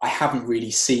haven't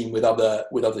really seen with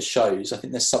other shows. I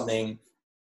think there's something.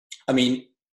 I mean,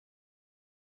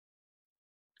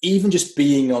 even just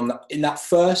being in that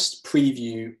first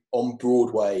preview on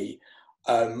Broadway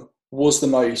was the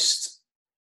most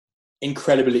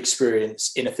incredible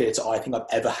experience in a theatre I think I've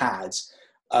ever had.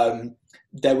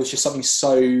 There was just something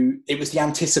it was the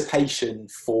anticipation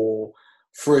for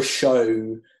a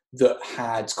show that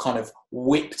had kind of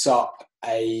whipped up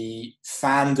a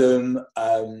fandom,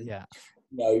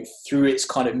 through its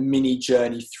kind of mini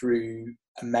journey through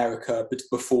America, but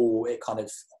before it kind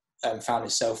of found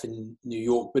itself in New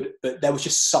York. But there was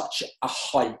just such a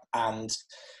hype, and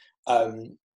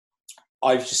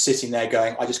I was just sitting there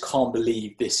going, I just can't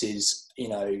believe this is,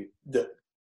 that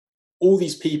all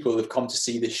these people have come to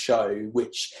see this show,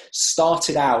 which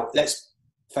started out, let's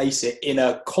face it, in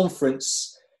a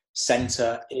conference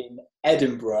centre in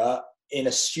Edinburgh, in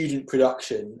a student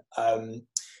production.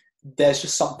 There's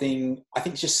just something, I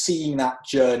think just seeing that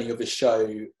journey of the show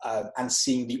and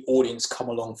seeing the audience come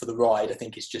along for the ride, I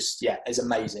think is just, is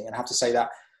amazing. And I have to say that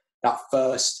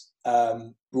first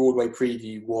Broadway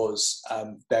preview was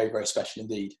very, very special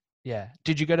indeed. Yeah.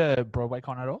 Did you go to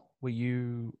BroadwayCon at all? Were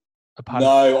you a part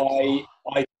No,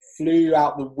 I flew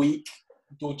out the week,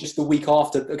 or just the week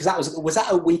after, because was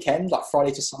that a weekend, like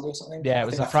Friday to Sunday or something? Yeah, it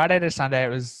was a Friday to Sunday.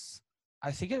 I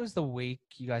think it was the week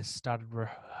you guys started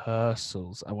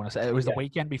rehearsals. I want to say it was the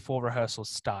weekend before rehearsals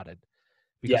started.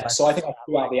 So I think I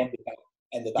flew out the end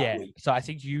of that week. So I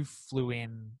think you flew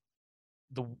in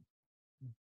the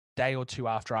day or two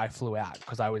after I flew out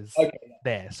because I was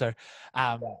there. So,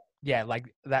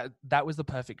 like that was the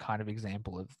perfect kind of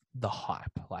example of the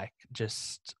hype. Like,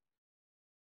 just.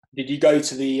 Did you go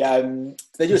to the? Did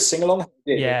they do a sing along?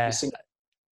 Yeah,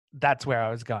 that's where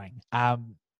I was going.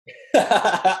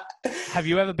 Have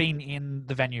you ever been in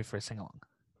the venue for a sing along?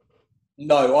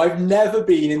 No, I've never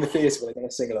been in the theatre when I'm going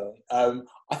to sing along.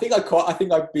 I think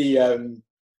I'd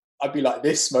be like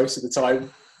this most of the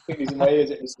time, fingers in my ears,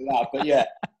 it was that. But yeah,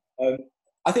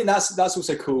 I think that's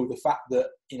also cool. The fact that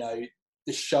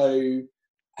the show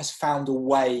has found a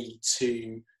way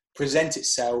to present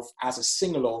itself as a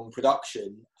sing-along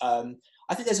production. I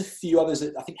think there's a few others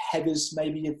that I think Heathers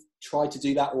maybe have tried to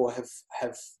do that, or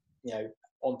have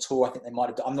on tour. I think they might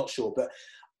have done, I'm not sure, but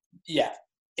yeah,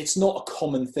 it's not a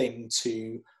common thing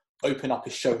to open up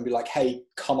a show and be like, hey,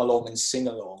 come along and sing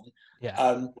along.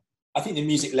 Yeah. I think the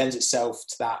music lends itself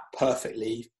to that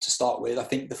perfectly to start with. I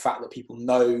think the fact that people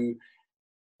know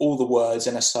all the words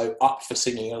and are so up for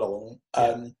singing along.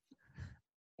 But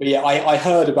yeah, I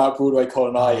heard about BroadwayCon,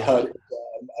 and I heard it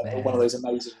was one of those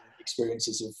amazing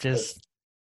experiences of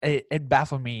it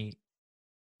baffled me.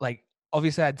 Like,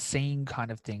 obviously I'd seen kind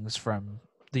of things from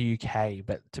the UK,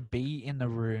 but to be in the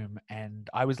room, and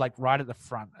I was like right at the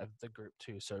front of the group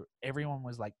too, so everyone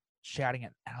was like shouting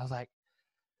it, and I was like,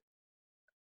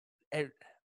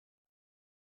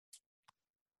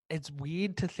 it's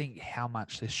weird to think how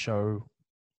much this show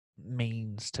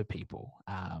means to people,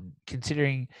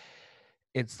 considering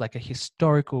it's like a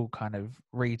historical kind of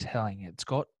retelling. It's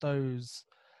got those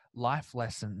life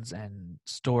lessons and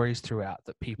stories throughout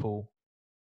that people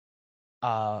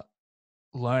are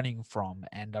learning from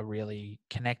and are really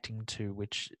connecting to,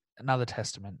 which another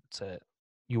testament to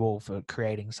you all for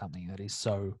creating something that is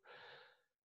so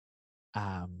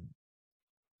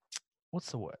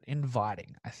what's the word,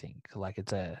 inviting. I think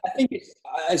it's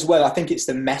as well, I think it's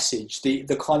the message, the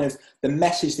kind of the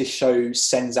message this show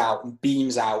sends out and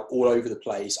beams out all over the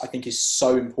place, I think is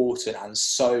so important and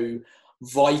so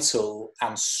vital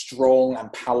and strong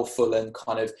and powerful, and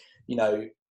kind of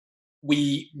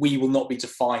we will not be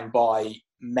defined by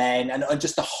men, and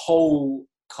just the whole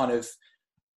kind of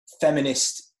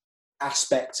feminist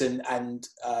aspect, and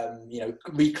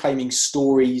reclaiming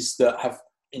stories that have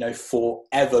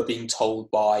forever been told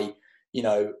by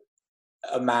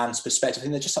a man's perspective. I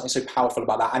think there's just something so powerful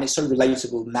about that, and it's so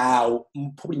relatable now,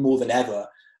 probably more than ever.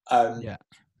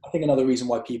 I think another reason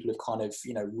why people have kind of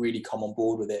really come on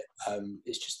board with it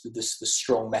is just the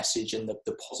strong message and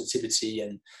the positivity,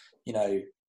 and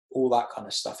all that kind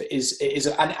of stuff. It is,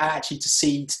 and actually to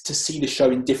see the show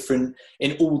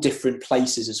in all different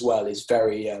places as well is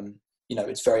very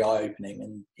it's very eye-opening,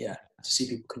 and to see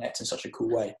people connect in such a cool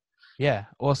way. Yeah,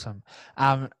 awesome.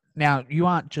 Now, you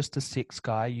aren't just a Six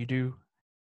guy. You do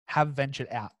have ventured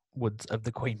outwards of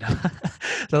the Queendom.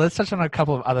 So let's touch on a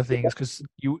couple of other things, because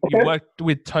you worked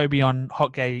with Toby on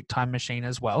Hot Gay Time Machine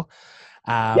as well.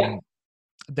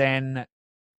 Then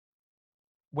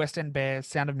West End Bear,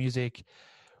 Sound of Music.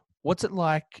 What's it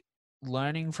like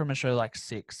learning from a show like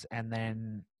Six and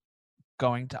then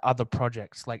going to other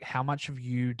projects? Like, how much have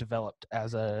you developed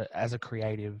as a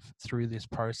creative through this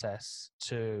process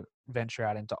to venture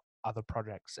out into other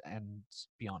projects and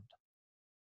beyond?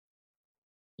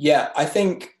 Yeah, I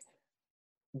think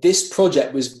this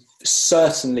project was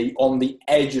certainly on the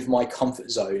edge of my comfort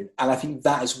zone, and I think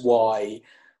that is why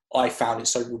I found it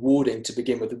so rewarding to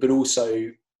begin with, but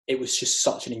also it was just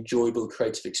such an enjoyable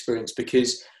creative experience,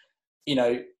 because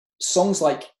songs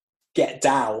like Get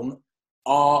Down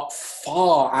are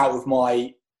far out of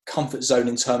my comfort zone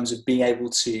in terms of being able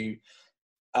to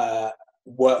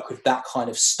work with that kind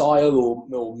of style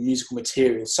or musical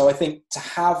material. So I think to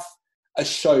have a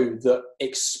show that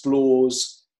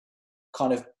explores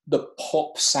kind of the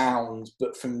pop sound,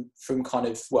 but from kind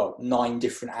of 9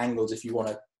 different angles, if you want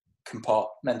to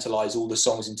compartmentalize all the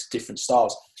songs into different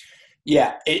styles.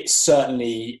 Yeah, it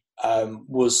certainly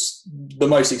was the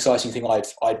most exciting thing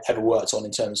I'd ever worked on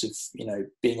in terms of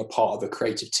being a part of a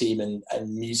creative team and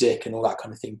music and all that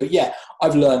kind of thing. But yeah,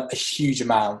 I've learned a huge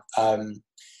amount.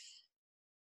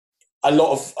 A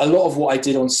lot of what I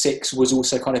did on Six was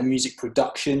also kind of music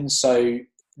production. So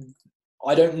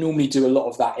I don't normally do a lot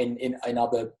of that in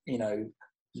other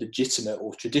legitimate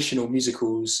or traditional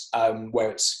musicals where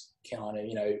it's kind of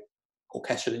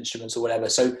orchestral instruments or whatever.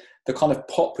 So the kind of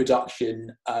pop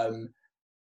production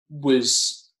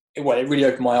it really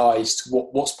opened my eyes to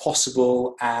what's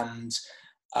possible, and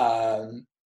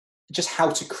just how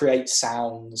to create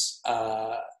sounds,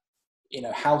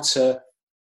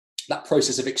 that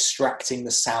process of extracting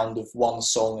the sound of one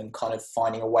song and kind of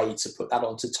finding a way to put that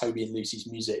onto Toby and Lucy's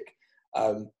music.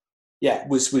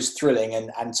 Was thrilling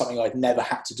and something I'd never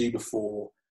had to do before.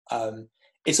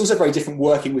 It's also very different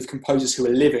working with composers who are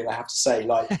living, I have to say.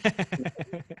 Like,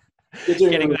 you're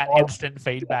doing getting that instant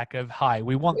feedback of, hi,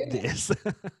 we want this.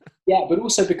 Yeah, but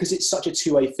also because it's such a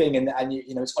two-way thing, and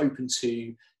it's open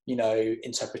to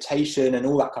interpretation and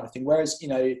all that kind of thing. Whereas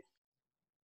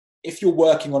if you're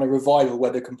working on a revival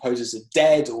where the composers are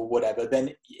dead or whatever,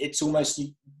 then it's almost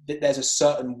there's a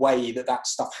certain way that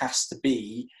stuff has to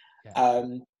be. Yeah.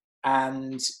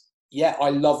 I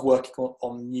love working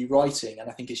on new writing, and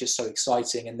I think it's just so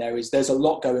exciting. And there's a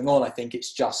lot going on. I think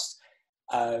it's just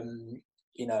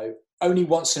only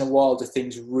once in a while do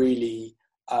things really.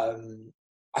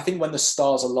 I think when the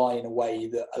stars align in a way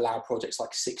that allow projects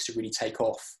like Six to really take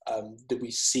off, that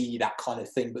we see that kind of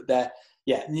thing. But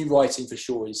new writing for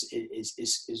sure is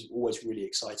always really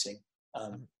exciting.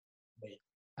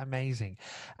 Amazing.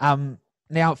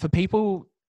 Now, for people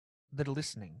that are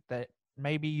listening, that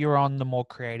maybe you're on the more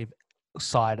creative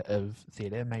side of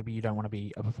theatre, maybe you don't want to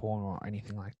be a performer or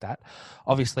anything like that.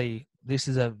 Obviously, this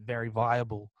is a very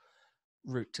viable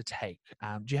route to take.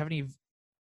 Do you have any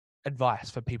advice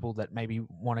for people that maybe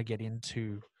want to get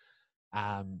into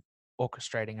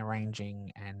orchestrating,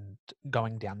 arranging, and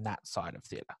going down that side of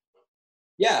theatre?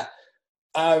 Yeah.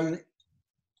 I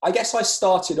guess I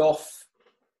started off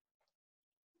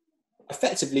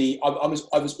effectively. I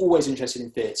was always interested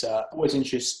in theatre, always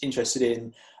interested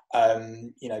in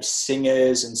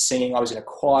singers and singing. I was in a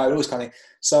choir, all this kind of thing.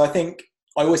 So I think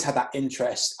I always had that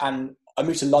interest, and I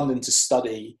moved to London to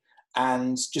study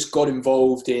and just got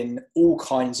involved in all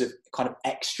kinds of kind of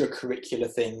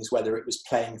extracurricular things, whether it was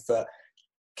playing for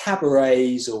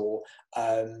cabarets or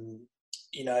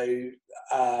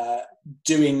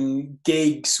doing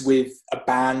gigs with a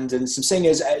band and some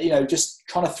singers, just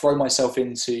trying to throw myself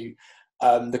into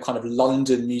the kind of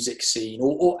London music scene,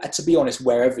 or to be honest,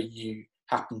 wherever you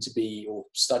happen to be or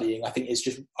studying. I think it's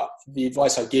just the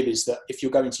advice I give is that if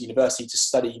you're going to university to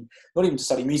study, not even to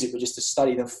study music, but just to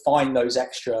study, then find those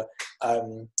extra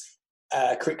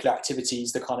curricular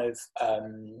activities, the kind of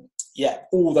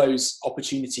all those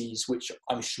opportunities which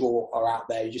I'm sure are out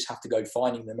there. You just have to go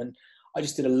finding them. And I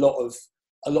just did a lot of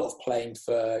playing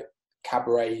for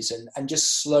cabarets and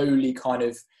just slowly kind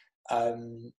of a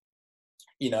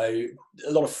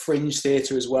lot of fringe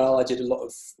theatre as well. I did a lot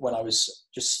of, when I was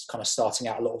just kind of starting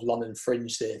out, a lot of London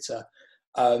fringe theatre.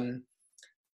 I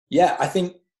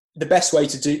think the best way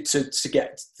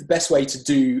the best way to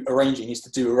do arranging is to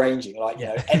do arranging. Like,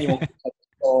 anyone can take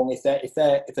a song if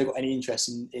they've got any interest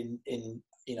in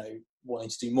wanting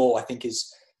to do more, I think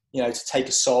is to take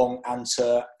a song and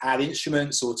to add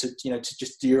instruments, or to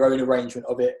just do your own arrangement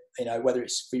of it, whether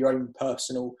it's for your own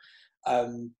personal,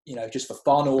 just for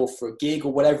fun or for a gig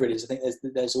or whatever it is. I think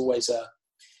there's always a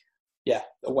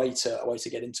way to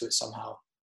get into it somehow.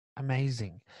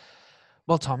 Amazing.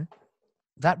 Well, Tom,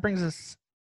 that brings us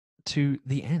to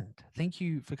the end. Thank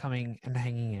you for coming and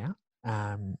hanging out.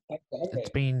 It's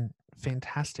been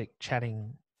fantastic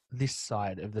chatting this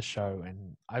side of the show,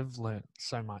 and I've learned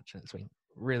so much, and it's been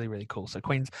really, really cool. So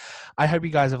Queens, I hope you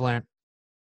guys have learned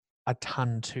a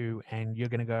ton too, and you're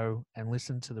going to go and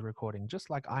listen to the recording just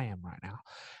like I am right now,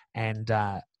 and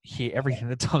hear everything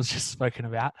that Tom's just spoken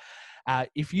about.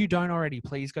 If you don't already,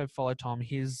 please go follow Tom.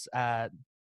 His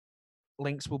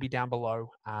links will be down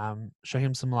below. Show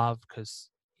him some love, because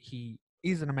he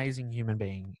is an amazing human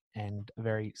being and a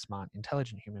very smart,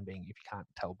 intelligent human being, if you can't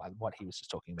tell by what he was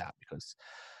just talking about, because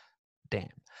damn.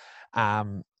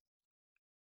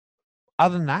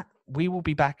 Other than that, we will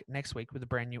be back next week with a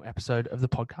brand new episode of the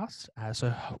podcast.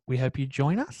 So we hope you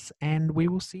join us, and we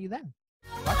will see you then.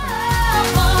 Bye.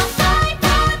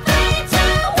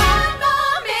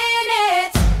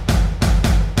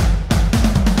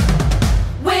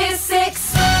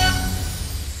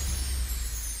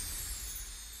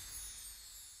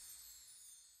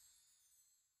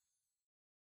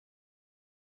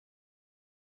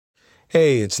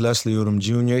 Hey, it's Leslie Odom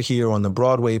Jr. here on the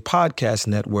Broadway Podcast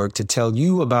Network to tell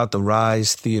you about the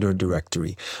Rise Theater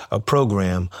Directory, a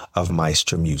program of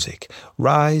Maestro Music.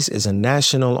 Rise is a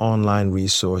national online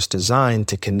resource designed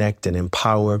to connect and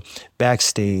empower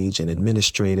backstage and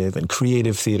administrative and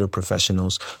creative theater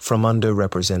professionals from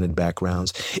underrepresented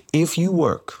backgrounds. If you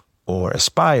work or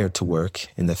aspire to work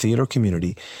in the theater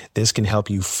community, this can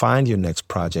help you find your next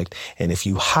project. And if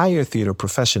you hire theater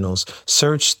professionals,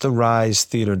 search the Rise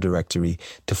Theater Directory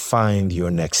to find your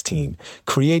next team.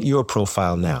 Create your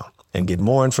profile now and get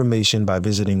more information by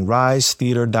visiting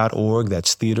risetheater.org.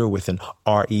 That's theater with an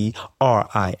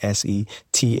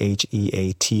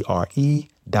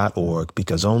RERISETHEATRE.org,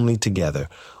 because only together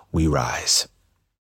we rise.